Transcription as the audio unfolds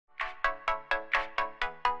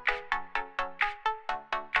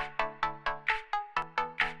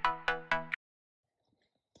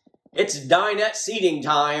It's dinette seating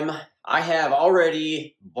time. I have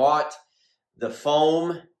already bought the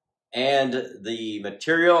foam and the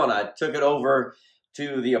material, and I took it over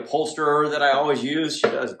to the upholsterer that I always use. She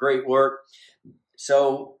does great work.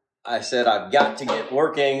 So I said I've got to get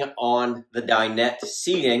working on the dinette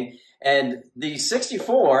seating. And the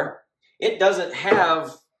 64, it doesn't have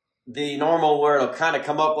the normal where it'll kind of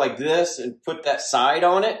come up like this and put that side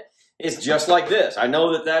on it. It's just like this. I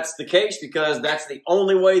know that that's the case because that's the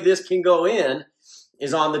only way this can go in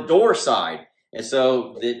is on the door side. And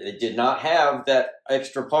so it did not have that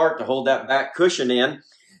extra part to hold that back cushion in.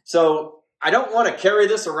 So I don't want to carry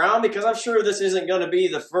this around because I'm sure this isn't going to be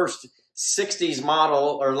the first 60s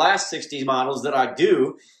model or last 60s models that I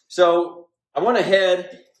do. So I went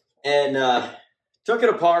ahead and took it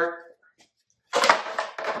apart,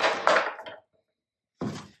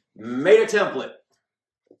 made a template.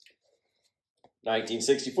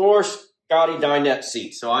 1964 Scotty dinette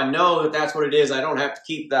seat. So I know that that's what it is. I don't have to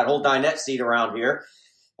keep that whole dinette seat around here.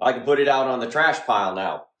 I can put it out on the trash pile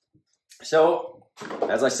now. So,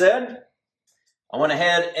 as I said, I went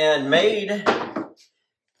ahead and made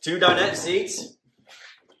 2 dinette seats.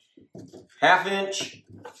 1/2 inch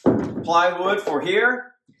plywood for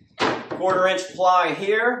here. 1/4 inch ply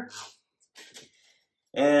here.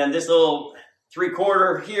 And this little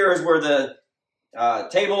 3/4 here is where the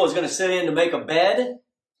table is going to sit in to make a bed,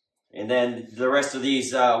 and then the rest of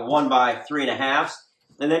these 1 by 3.5,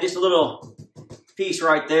 and then just a little piece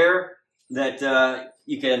right there that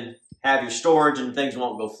you can have your storage and things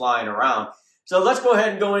won't go flying around. So let's go ahead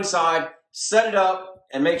and go inside, set it up,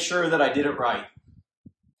 and make sure that I did it right.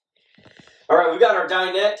 All right, we've got our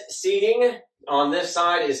dinette seating. On this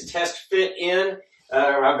side is test fit in.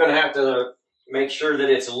 I'm going to have to make sure that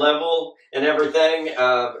it's level and everything.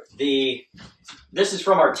 This is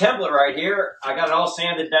from our template right here. I got it all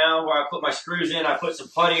sanded down where I put my screws in. I put some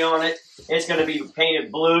putty on it. It's going to be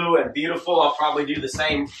painted blue and beautiful. I'll probably do the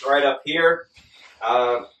same right up here.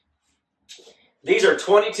 These are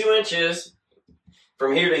 22 inches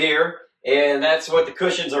from here to here, and that's what the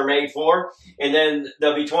cushions are made for. And then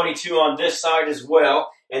there'll be 22 on this side as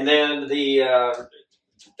well. And then the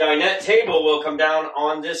dinette table will come down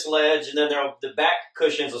on this ledge, and then the back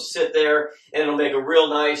cushions will sit there, and it'll make a real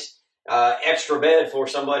nice extra bed for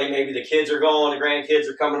somebody. Maybe the kids are going, the grandkids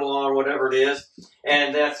are coming along, whatever it is,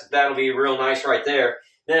 and that'll be real nice right there.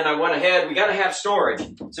 Then I went ahead, we got to have storage,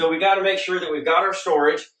 so we got to make sure that we've got our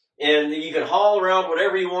storage, and you can haul around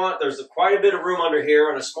whatever you want. There's quite a bit of room under here.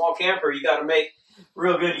 On a small camper, you got to make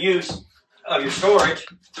real good use of your storage,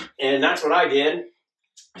 and that's what I did.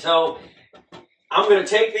 So I'm going to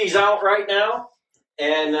take these out right now,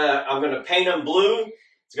 and I'm going to paint them blue.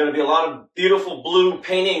 It's going to be a lot of beautiful blue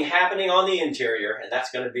painting happening on the interior, and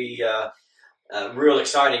that's going to be real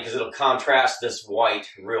exciting because it'll contrast this white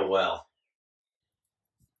real well.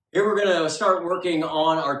 Here we're going to start working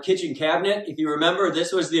on our kitchen cabinet. If you remember,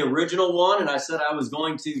 this was the original one, and I said I was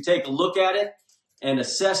going to take a look at it and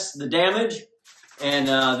assess the damage. And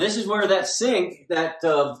this is where that sink, that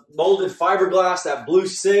molded fiberglass, that blue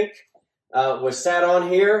sink was sat on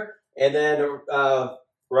here. And then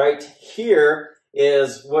right here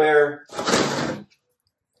is where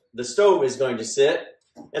the stove is going to sit.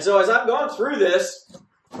 And so as I've gone through this,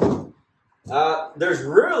 there's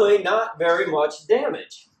really not very much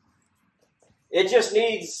damage. It just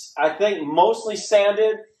needs, I think, mostly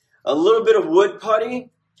sanded, a little bit of wood putty,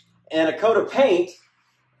 and a coat of paint.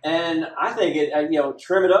 And I think it,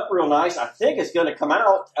 trim it up real nice. I think it's going to come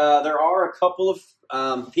out. There are a couple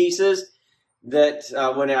of pieces that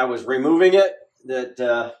when I was removing it,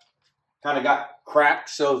 that kind of got cracked.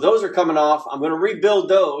 So those are coming off. I'm going to rebuild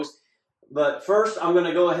those. But first, I'm going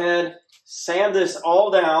to go ahead, sand this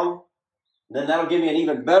all down. Then that'll give me an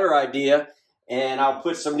even better idea. And I'll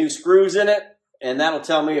put some new screws in it, and that'll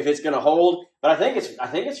tell me if it's going to hold. But I think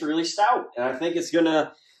it's really stout, and I think it's going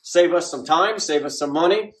to save us some time, save us some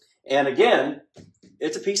money. And again,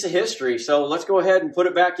 it's a piece of history. So let's go ahead and put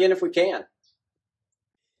it back in if we can.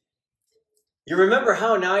 You remember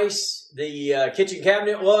how nice the kitchen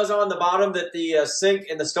cabinet was on the bottom that the sink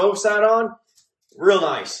and the stove sat on? Real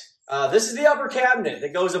nice. This is the upper cabinet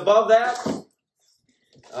that goes above that.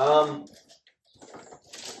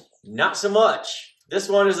 Not so much. This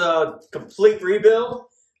one is a complete rebuild.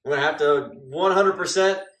 I'm going to have to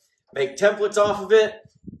 100% make templates off of it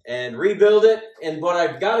and rebuild it. And what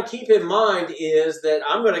I've got to keep in mind is that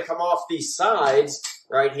I'm going to come off these sides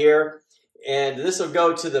right here, and this will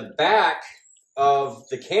go to the back of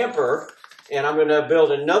the camper, and I'm going to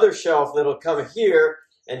build another shelf that'll come here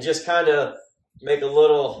and just kind of make a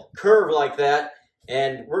little curve like that,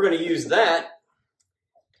 and we're going to use that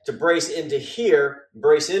to brace into here,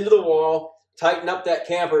 brace into the wall, tighten up that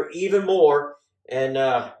camper even more. And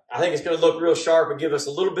I think it's going to look real sharp and give us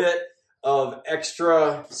a little bit of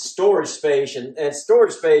extra storage space. And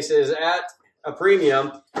storage space is at a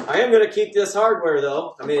premium. I am going to keep this hardware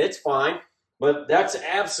though. I mean, it's fine, but that's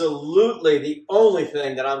absolutely the only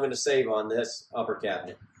thing that I'm going to save on this upper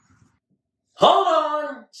cabinet. Hold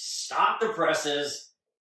on, stop the presses.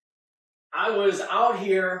 I was out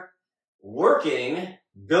here working,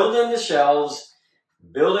 building the shelves,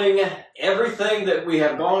 building everything that we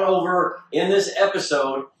have gone over in this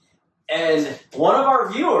episode, and one of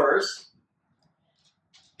our viewers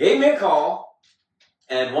gave me a call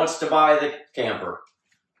and wants to buy the camper.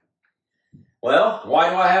 Well, why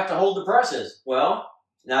do I have to hold the presses? Well,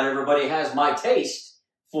 not everybody has my taste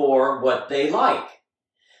for what they like.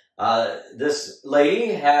 This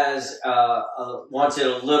lady has wants it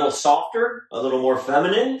a little softer, a little more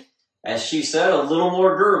feminine, as she said, a little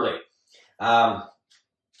more girly. I'm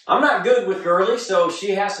not good with girly, so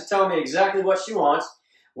she has to tell me exactly what she wants.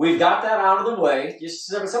 We've got that out of the way. Just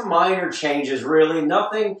some minor changes, really.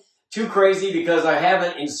 Nothing too crazy because I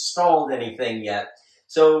haven't installed anything yet.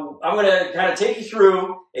 So I'm going to kind of take you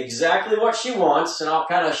through exactly what she wants, and I'll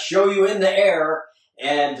kind of show you in the air,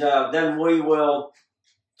 and then we will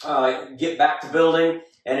get back to building.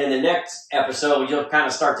 And in the next episode, you'll kind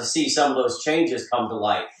of start to see some of those changes come to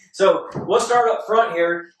light. So we'll start up front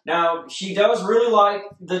here. Now, she does really like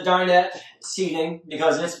the dinette seating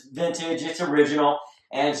because it's vintage, it's original.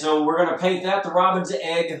 And so we're going to paint that the robin's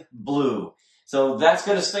egg blue. So that's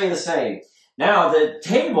going to stay the same. Now, the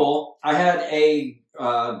table, I had a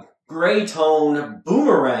gray tone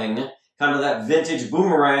boomerang, kind of that vintage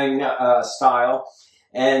boomerang style.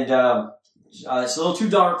 And it's a little too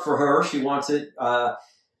dark for her. She wants it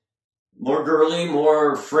more girly,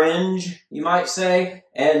 more fringe, you might say.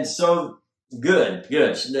 And so, good.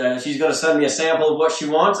 She's going to send me a sample of what she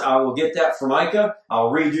wants. I will get that for Micah.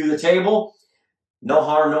 I'll redo the table. No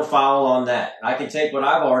harm, no foul on that. I can take what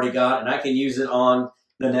I've already got and I can use it on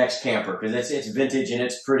the next camper because it's vintage and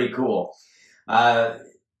it's pretty cool.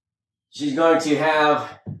 She's going to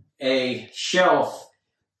have a shelf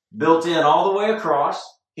built in all the way across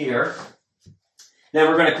here. Then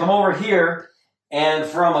we're going to come over here, and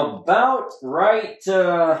from about right,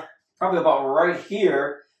 probably about right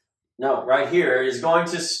here, no, right here is going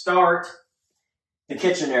to start the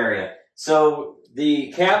kitchen area. So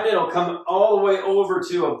the cabinet will come all the way over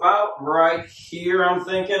to about right here, I'm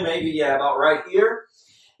thinking. Maybe, yeah, about right here.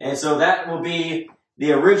 And so that will be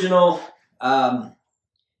the original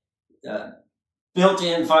built-in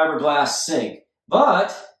fiberglass sink.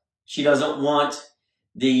 But she doesn't want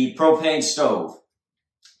the propane stove.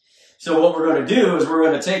 So what we're going to do is we're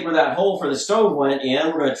going to take where that hole for the stove went in,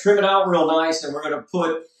 we're going to trim it out real nice, and we're going to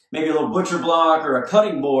put maybe a little butcher block or a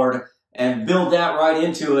cutting board and build that right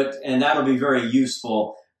into it, and that'll be very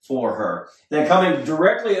useful for her. Then coming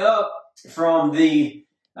directly up from the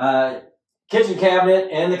kitchen cabinet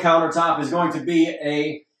and the countertop is going to be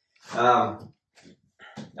a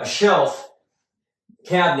shelf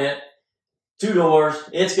cabinet, 2 doors.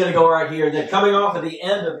 It's going to go right here. Then coming off of the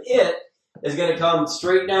end of it is going to come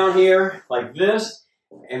straight down here like this,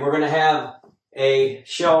 and we're going to have a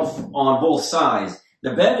shelf on both sides.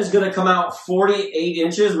 The bed is going to come out 48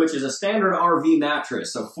 inches, which is a standard RV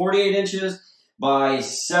mattress. So 48 inches by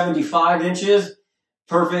 75 inches.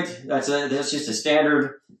 Perfect. That's just a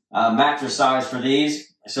standard mattress size for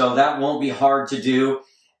these. So that won't be hard to do.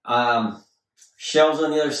 Shelves on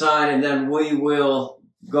the other side, and then we will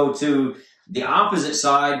go to the opposite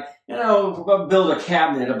side. You know, we'll build a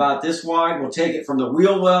cabinet about this wide. We'll take it from the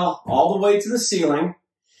wheel well all the way to the ceiling.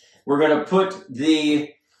 We're going to put the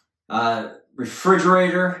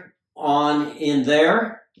refrigerator on in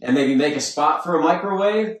there and maybe make a spot for a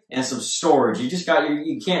microwave and some storage.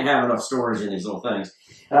 You can't have enough storage in these little things.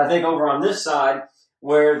 And I think over on this side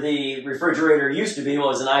where the refrigerator used to be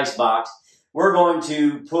was an ice box, we're going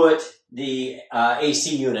to put the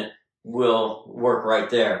AC unit will work right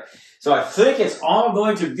there. So I think it's all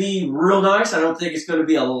going to be real nice. I don't think it's going to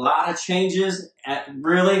be a lot of changes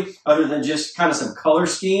really, other than just kind of some color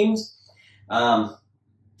schemes.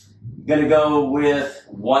 Going to go with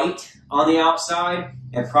white on the outside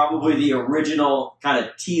and probably the original kind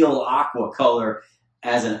of teal aqua color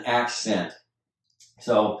as an accent.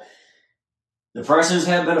 So the presses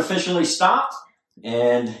have been officially stopped,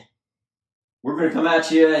 and we're going to come at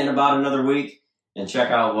you in about another week and check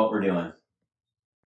out what we're doing.